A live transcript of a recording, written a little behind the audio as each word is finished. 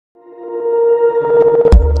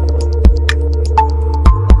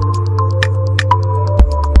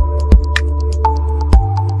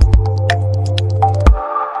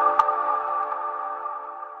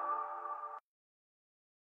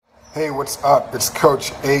what's up? It's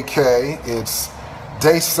Coach AK. It's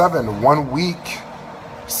day 7, 1 week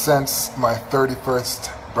since my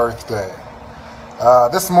 31st birthday.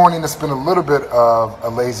 This morning it's been a little bit of a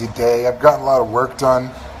lazy day. I've gotten a lot of work done.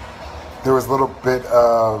 There was a little bit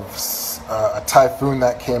of a typhoon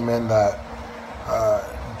that came in that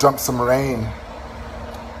dumped some rain.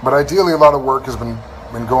 But ideally a lot of work has been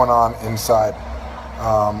going on inside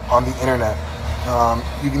on the internet.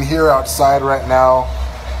 You can hear outside right now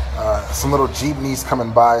some little jeepneys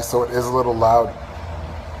coming by, so it is a little loud.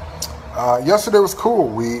 Yesterday was cool.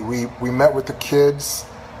 We met with the kids,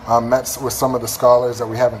 met with some of the scholars that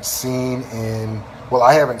we haven't seen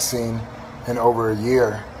I haven't seen in over a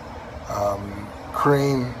year.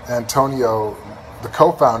 Kareem Antonio, the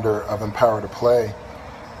co-founder of Empower to Play,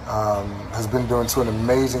 has been doing some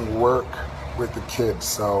amazing work with the kids,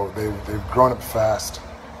 so they've grown up fast.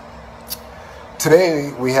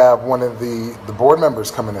 Today we have one of the board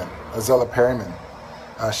members coming in, Azella Perryman.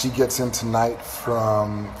 She gets in tonight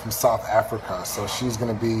from South Africa, so she's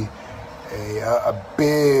going to be a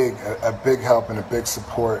big help and a big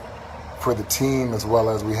support for the team, as well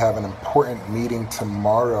as we have an important meeting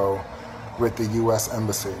tomorrow with the U.S.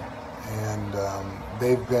 Embassy. And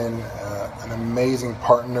they've been an amazing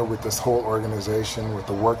partner with this whole organization, with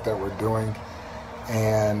the work that we're doing.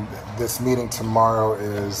 And this meeting tomorrow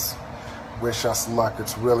is wish us luck.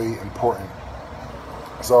 It's really important.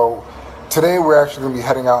 So today we're actually going to be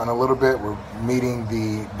heading out in a little bit. We're meeting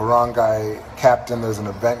the barangay captain. There's an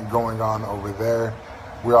event going on over there.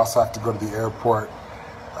 We also have to go to the airport.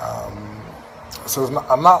 So there's not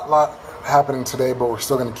a lot happening today, but we're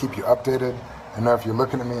still going to keep you updated. I know if you're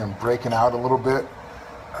looking at me, I'm breaking out a little bit.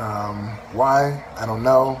 Why? I don't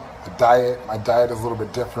know. My diet is a little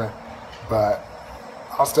bit different, but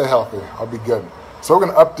I'll stay healthy. I'll be good. So we're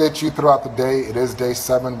going to update you throughout the day. It is day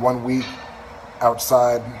 7, 1 week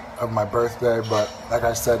outside of my birthday. But like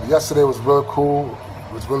I said, yesterday was really cool.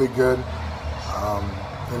 It was really good.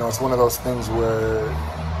 It's one of those things where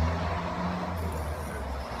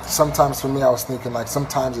sometimes for me, I was thinking like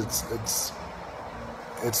sometimes it's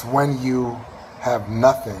when you have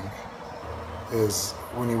nothing is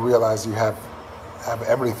when you realize you have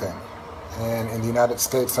everything. And in the United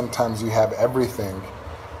States, sometimes you have everything,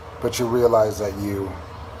 but you realize that you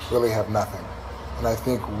really have nothing. And I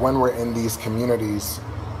think when we're in these communities,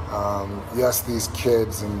 yes, these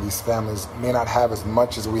kids and these families may not have as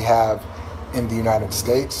much as we have in the United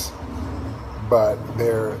States, but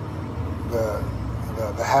the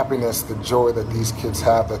happiness, the joy that these kids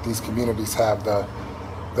have, that these communities have,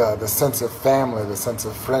 the sense of family, the sense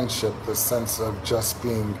of friendship, the sense of just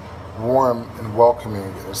being warm and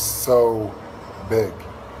welcoming is so big.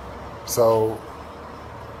 So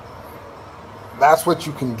that's what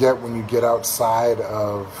you can get when you get outside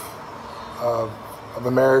of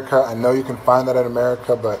America. I know you can find that in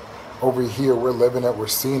America, but over here we're living it, we're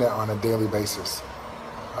seeing it on a daily basis,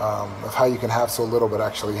 of how you can have so little but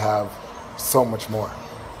actually have so much more.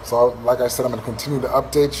 So like I said, I'm going to continue to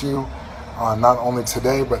update you on not only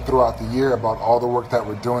today but throughout the year about all the work that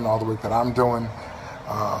we're doing, all the work that I'm doing.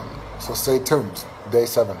 So stay tuned. Day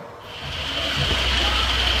 7.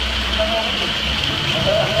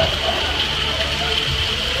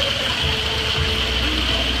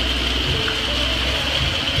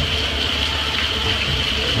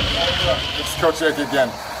 It's Coach Ake again.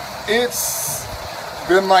 It's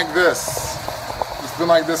been like this. It's been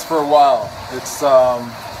like this for a while. It's a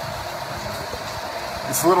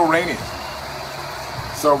little rainy.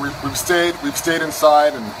 So we've stayed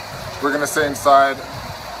inside, and we're gonna stay inside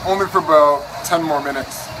only for about 10 more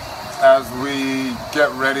minutes as we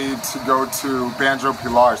get ready to go to Banjo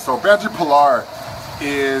Pilar. So Banjo Pilar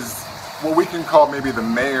is what we can call maybe the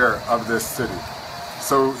mayor of this city.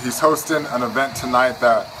 So he's hosting an event tonight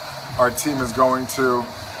that our team is going to.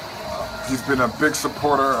 He's been a big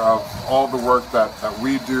supporter of all the work that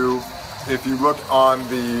we do. If you look on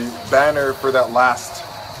the banner for that last,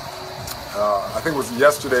 I think it was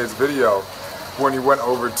yesterday's video, when he went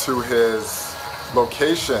over to his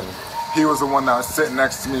location, he was the one that was sitting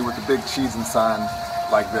next to me with the big cheese and sign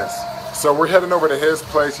like this. So we're heading over to his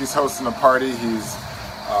place. He's hosting a party. He's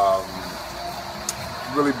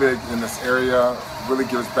really big in this area, really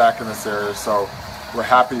gives back in this area. So we're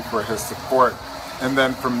happy for his support. And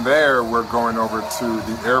then from there, we're going over to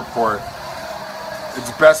the airport.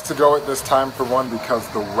 It's best to go at this time for one, because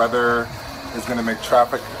the weather is going to make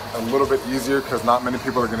traffic a little bit easier because not many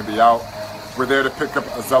people are going to be out. We're there to pick up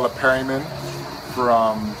Azella Perryman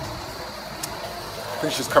from, I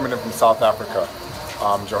think she's coming in from South Africa,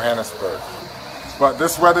 Johannesburg. But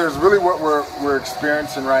this weather is really what we're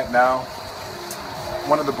experiencing right now.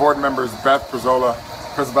 One of the board members, Beth Prizola,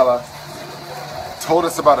 told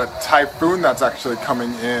us about a typhoon that's actually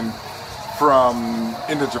coming in from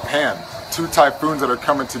into Japan. 2 typhoons that are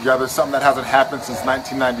coming together, something that hasn't happened since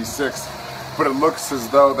 1996, but it looks as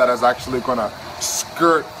though that is actually going to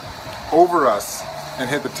skirt over us and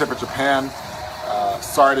hit the tip of Japan.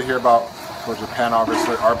 Sorry to hear about Japan,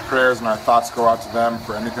 obviously. Our prayers and our thoughts go out to them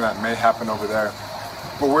for anything that may happen over there.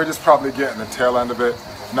 But we're just probably getting the tail end of it.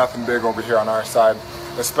 Nothing big over here on our side,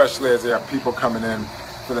 especially as they have people coming in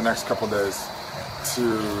for the next couple days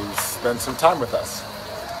to spend some time with us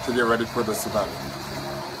to get ready for this event.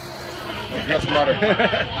 What's the matter?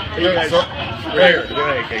 So, we're here. Go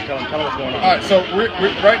ahead, okay. Tell them what's going on. All right, so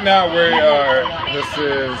right now we are. This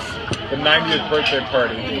is the 90th birthday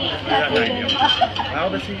party. How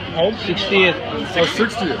old is he? Old? 60th. Oh,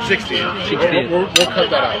 60th. 60th. We'll cut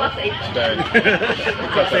that out today. We'll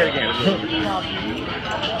cut that again.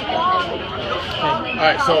 All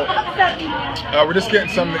right, so we're just getting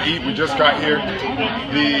something to eat. We just got here.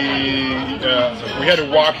 We had to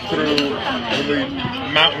walk through the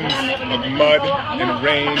mountains of mud and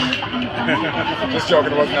rain. Just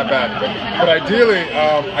joking, it wasn't that bad. But ideally,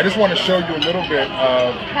 I just want to show you a little bit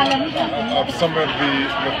of some of the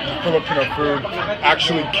Filipino food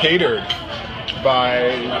actually catered by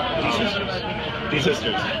These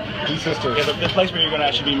sisters. these sisters. Yeah, the place where you're going to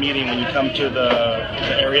actually be meeting when you come to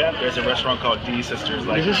the area, there's a restaurant called D Sisters.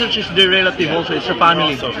 Like, This is the relative also. It's a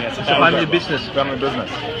family. Also, yeah, it's a It's a family business. Family business.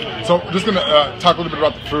 So just gonna talk a little bit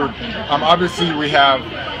about the food. Obviously we have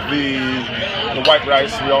the white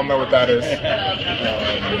rice. We all know what that is.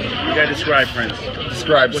 you got to describe, Prince.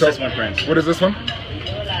 Describe. What's this one, Prince? What is this one?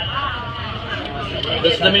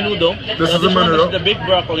 This is the menudo. This is the one menudo. is the big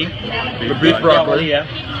broccoli. The beef broccoli. Yeah.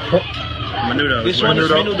 Menudo. This one is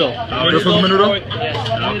menudo. This was menudo? Pork. Yes.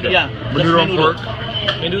 Yeah. that's Menudo and pork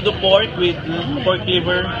Menudo pork with pork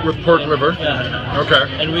liver. with pork liver. Yeah. Okay.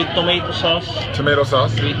 And with tomato sauce, Tomato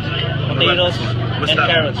sauce. with potatoes What's and that?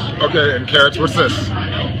 carrots. Okay, and carrots. What's this?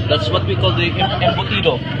 That's what we call the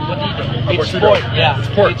embutido. It's Embutido. pork. Yeah. It's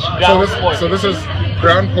pork. It's ground pork. So this is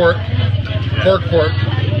ground pork, pork,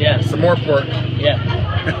 yeah. some more pork, Yeah.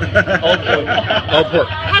 All pork. all pork.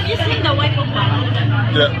 Have you seen the wife of mine?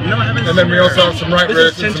 Yeah. No, I haven't And then seen we her. also have some right This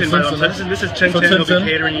ribs is and Tintin, some by the way. Simpson. This is So Tintin. He'll be Tintin.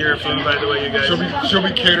 catering your food, by the way, you guys. She'll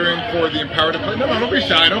be catering for the Empowered Play. No, don't be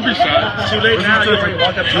shy. Don't be shy. It's too late now. You already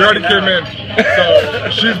walked up to We already me came now. in. So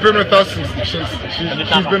she's been with us since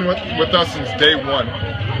she's been with us since day one.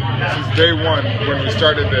 Since day one when we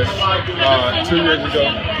started this 2 years ago.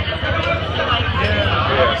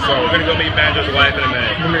 Yeah, so We're going to go meet Banjo's wife in a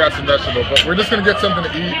minute. then we got some vegetables, but we're just gonna get something to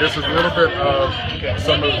eat. This is a little bit of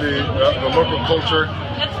some of the local culture.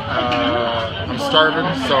 I'm starving,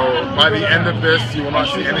 so by the end of this, you will not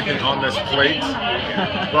see anything on this plate.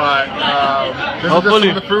 But this is just some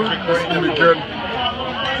of the food. This is gonna be good.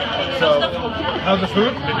 So, how's the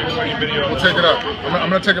food? We'll take it up. I'm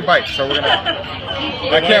gonna take a bite. So we're gonna.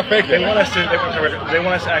 I can't fake They it. want us to. They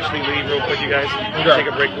want us to actually leave real quick, you guys. Okay.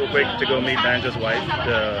 Take a break real quick to go meet Banjo's wife,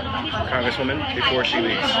 the congresswoman, before she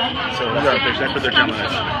leaves. So Okay. that's what they're telling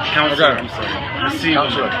us. Counselor, Okay. I'm sorry. The C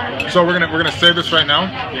woman. So we're gonna save this right now.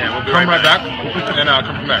 Yeah, we'll be Come right right back and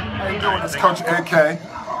come from there. How you doing? It's Coach AK.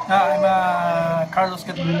 I'm Carlos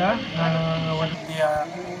Catbula, one of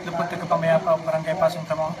the Punta Kapamilya of Barangay Pasong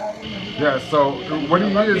Tamo. Yeah. So what he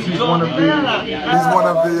is, he's one of the he's one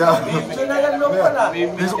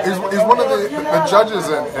of the judges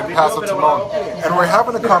in Paso Timon, and we're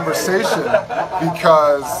having a conversation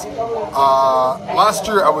because last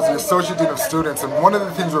year I was the associate dean of students, and one of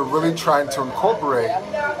the things we're really trying to incorporate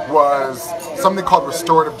was something called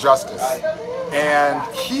restorative justice, and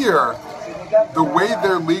here. The way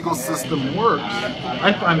their legal system works,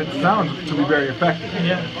 I find it found to be very effective.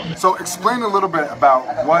 Yeah. So explain a little bit about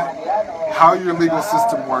how your legal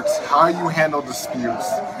system works, how you handle disputes,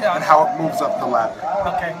 Yeah. and how it moves up the ladder.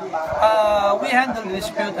 Okay. We handle the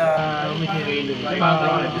dispute with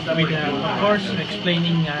of course,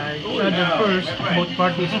 explaining each other first, both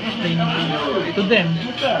parties explaining to them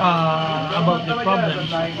about the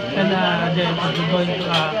problems, and then we're going to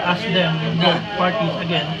ask them, both parties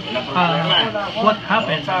again, what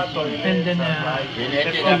happened, and then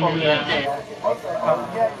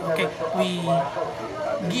we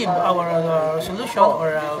give our solution, or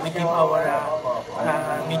we give our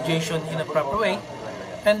mediation in a proper way.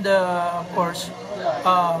 And of course,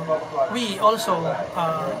 we also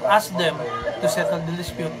ask them to settle the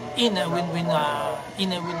dispute in a win-win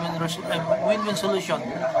solution,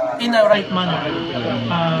 in a right manner.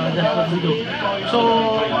 That's what we do. So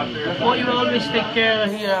we will always take care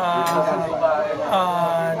here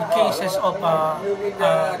the cases of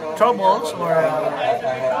troubles or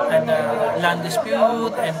and land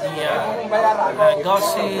dispute and the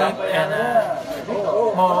gossip, and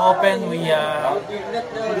more often we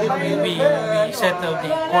settle the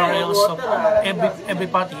quarrels of every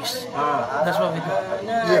parties. That's what we do.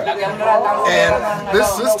 Yeah. And this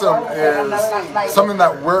system is something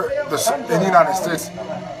that in the United States,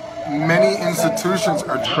 many institutions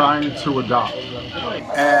are trying to adopt.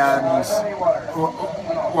 And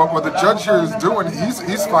what the judge here is doing,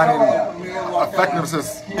 he's finding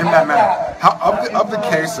effectiveness in that manner. Of the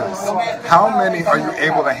cases, how many are you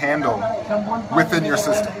able to handle within your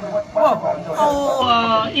system?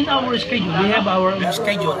 Well, in our schedule, we have our own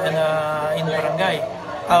schedule in barangay.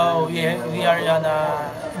 We are in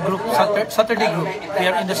a group, Saturday group. We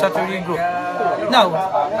are in the Saturday group. Now,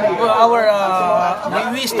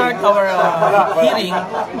 we start our hearing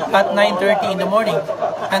at 9:30 in the morning,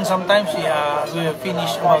 and sometimes we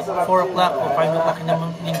finish about 4 o'clock or 5 o'clock in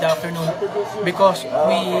the afternoon, because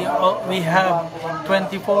we have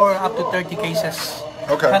 24 up to 30 cases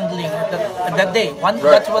handling that day.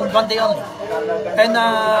 That's one day only. And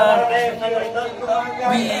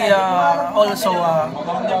we also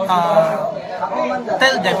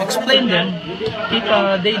tell them, explain them, if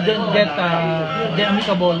they don't get the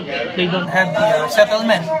amicable, they don't have the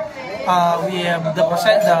settlement. We have the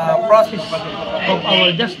process of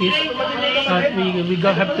our justice. We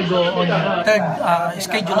have to go on the third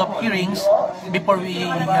schedule of hearings before we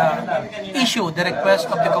issue the request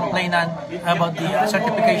of the complainant about the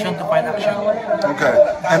certification to file action. Okay.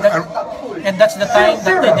 And that's the time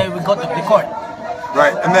that they will go to the court.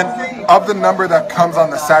 Right. And then of the number that comes on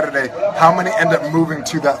the Saturday, how many end up moving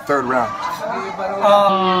to that third round?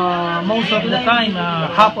 Most of the time,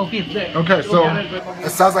 half of it. Okay, so it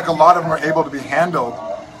sounds like a lot of them are able to be handled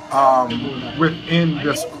within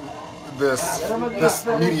this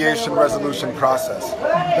mediation resolution process.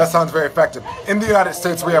 That sounds very effective. In the United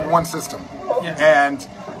States, we have one system, and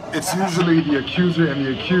it's usually the accuser and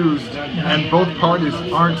the accused, and both parties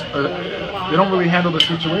they don't really handle the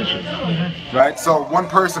situation, right? So one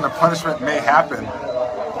person, a punishment may happen,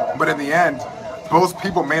 but in the end, both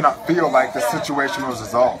people may not feel like the situation was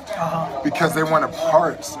resolved because they weren't a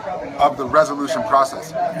part of the resolution process.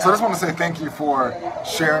 So I just want to say thank you for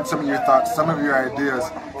sharing some of your thoughts, some of your ideas,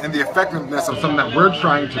 and the effectiveness of something that we're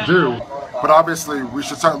trying to do. But obviously, we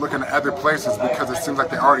should start looking at other places because it seems like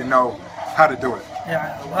they already know how to do it.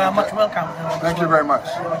 Yeah, much welcome. Thank you very much.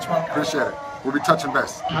 Much welcome. Appreciate it. We'll be touching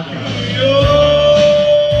base.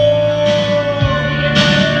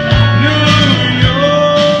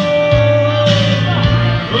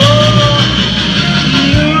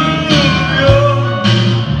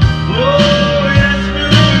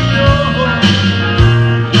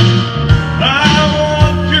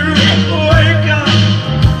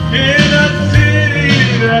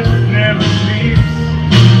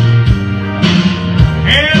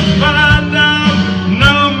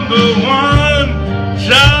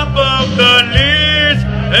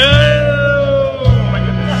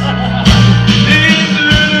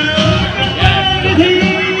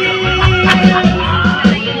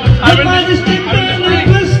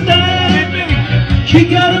 She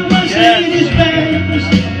got a Mercedes Benz.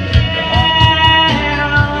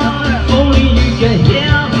 If only you could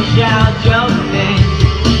hear me shout your name.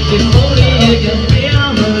 If only you could feel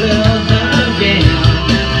the love again.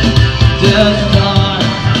 Just stars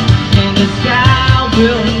in the sky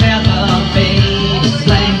will never be the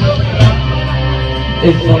same.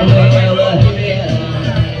 If only you were here.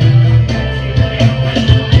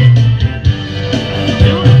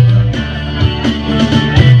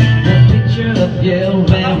 You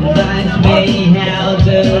reminds me how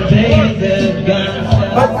to take the gun.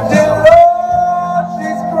 But still, Lord,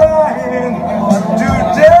 she's crying to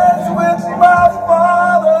dance with my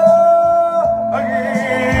father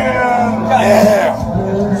again.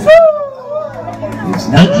 It's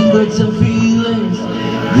nothing but some feelings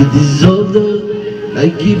that dissolve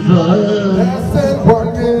like give up. I said, what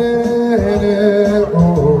did it?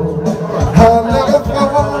 Oh, I never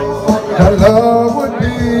thought that love would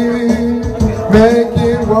be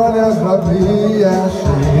making one as lovely as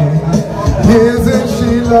she. Isn't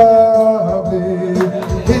she lovely?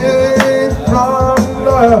 Hid from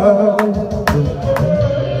love.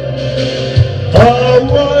 I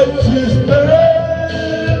want to stay.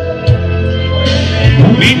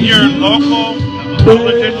 Meet your local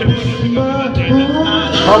politicians.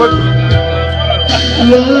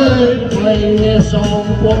 Let play a song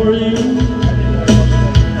for you,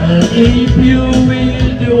 and if you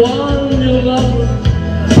will the one you love,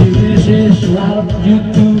 this is what you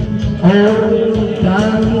do. Oh,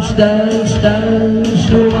 dance, dance, dance,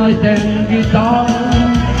 so I voice and guitar.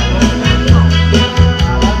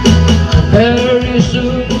 Very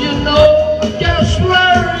soon you know just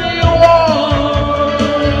where you are.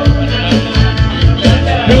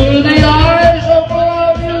 Through the eyes of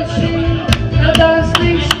love you'll see a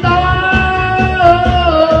dancing star.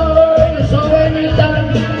 So when you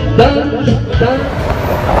dance, dance, dance.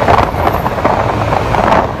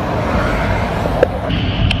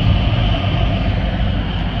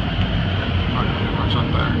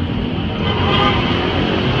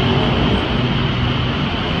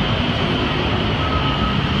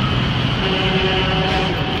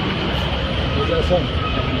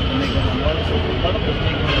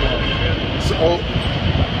 So,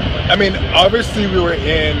 I mean, obviously we were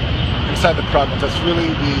inside the province. That's really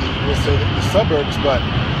we'll say the suburbs, but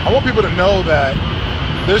I want people to know that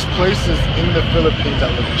there's places in the Philippines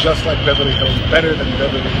that look just like Beverly Hills, better than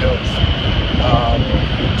Beverly Hills.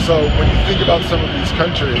 So when you think about some of these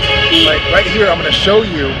countries, like right here, I'm going to show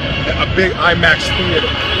you a big IMAX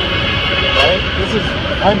theater. Right? This is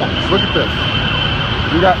IMAX. Look at this.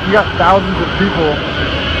 You got thousands of people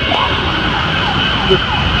just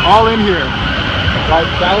all in here, right?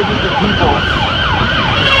 Thousands of people.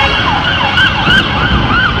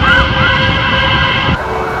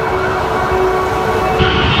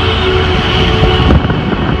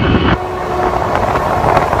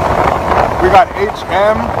 We got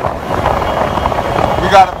HM. We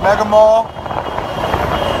got a Mega Mall.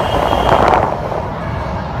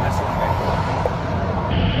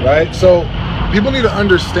 Right? So people need to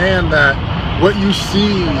understand that what you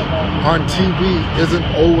see on TV isn't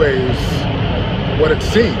always what it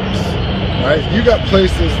seems, right? You got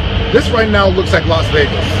places, this right now looks like Las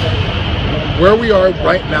Vegas. Where we are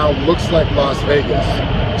right now looks like Las Vegas.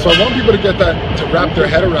 So I want people to get that, to wrap their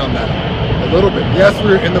head around that a little bit. Yes,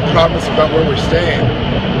 we're in the province about where we're staying,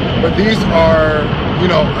 but these are, you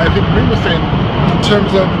know, I think Reem was saying, in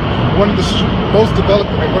terms of one of the most developed,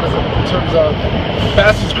 what is it, in terms of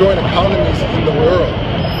fastest growing economies in the world.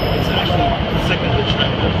 It's actually second to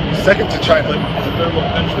China. Second to China. But it's a third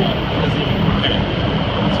world country, it doesn't even compare.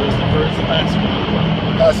 So it's the first and fastest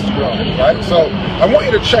growing. Fastest growing, right? So I want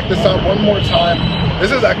you to check this out one more time.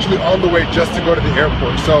 This is actually on the way just to go to the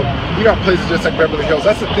airport. So you got places just like Beverly Hills.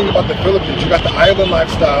 That's the thing about the Philippines. You got the island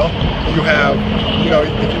lifestyle. You have, you know,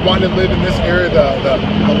 if you want to live in this area, the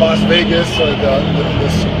Las Vegas or the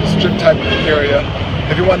strip type area.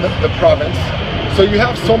 If you want the province. So you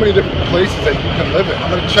have so many different places that you can live in.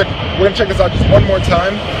 We're gonna check this out just one more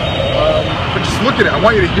time. But just look at it. I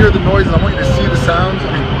want you to hear the noises. I want you to see the sounds.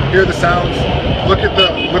 I mean, hear the sounds. Look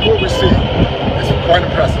what we see. It's quite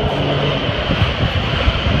impressive.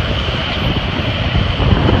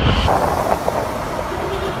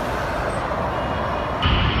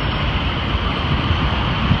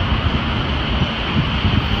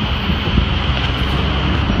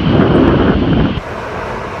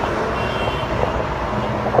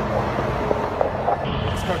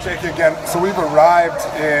 Take you again. So we've arrived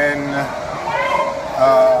in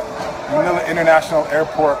Manila International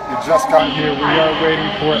Airport. We just got here. We are waiting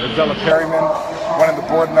for Azella Perryman, one of the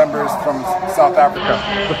board members from South Africa.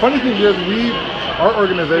 The funny thing is, our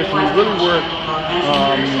organization, we really work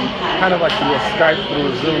kind of like through a Skype, through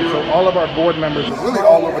a Zoom. So all of our board members are really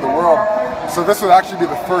all over the world. So this would actually be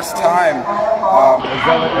the first time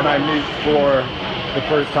Azella and I meet for the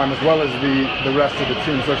first time, as well as the rest of the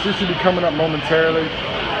team. So she should be coming up momentarily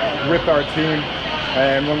with our team,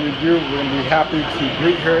 and when we do, we're going to be happy to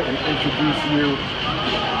greet her and introduce you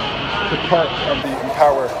to part of the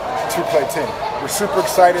Empower 2Play team. We're super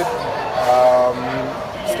excited.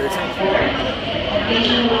 Stay tuned.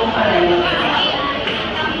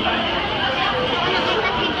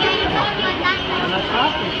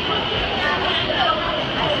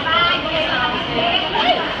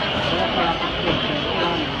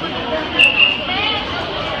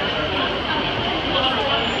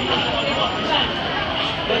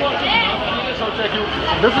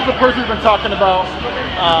 This is the person we've been talking about,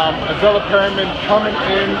 Azella Perryman, coming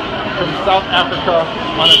in from South Africa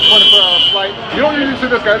on a 24-hour flight. You don't usually see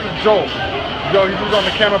this guy. This is Joel. He's on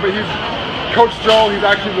the camera, but he's Coach Joel. He's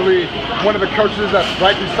actually really one of the coaches that's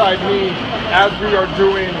right beside me as we are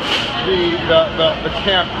doing the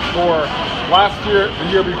camp for last year, the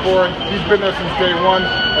year before. He's been there since day one.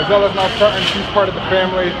 Azella's now starting. She's part of the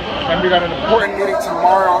family, and we got an important meeting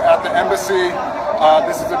tomorrow at the embassy.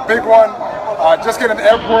 This is a big one. Just getting to the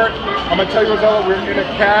airport. I'm gonna tell you, Rosella, we're in a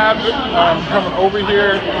cab coming over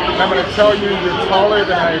here, and I'm gonna tell you you're taller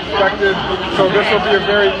than I expected, so this will be a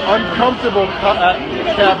very uncomfortable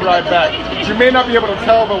cab ride back. You may not be able to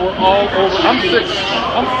tell, but we're all over. I'm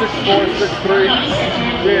 6'4", 6'3".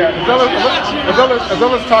 Yeah,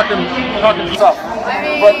 Rosella's talking tough,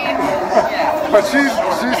 but she's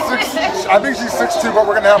 6. I think she's 6'2", but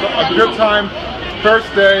we're gonna have a good time.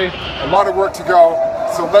 First day, a lot of work to go.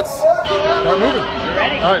 So let's start moving.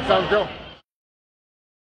 All right, sounds good.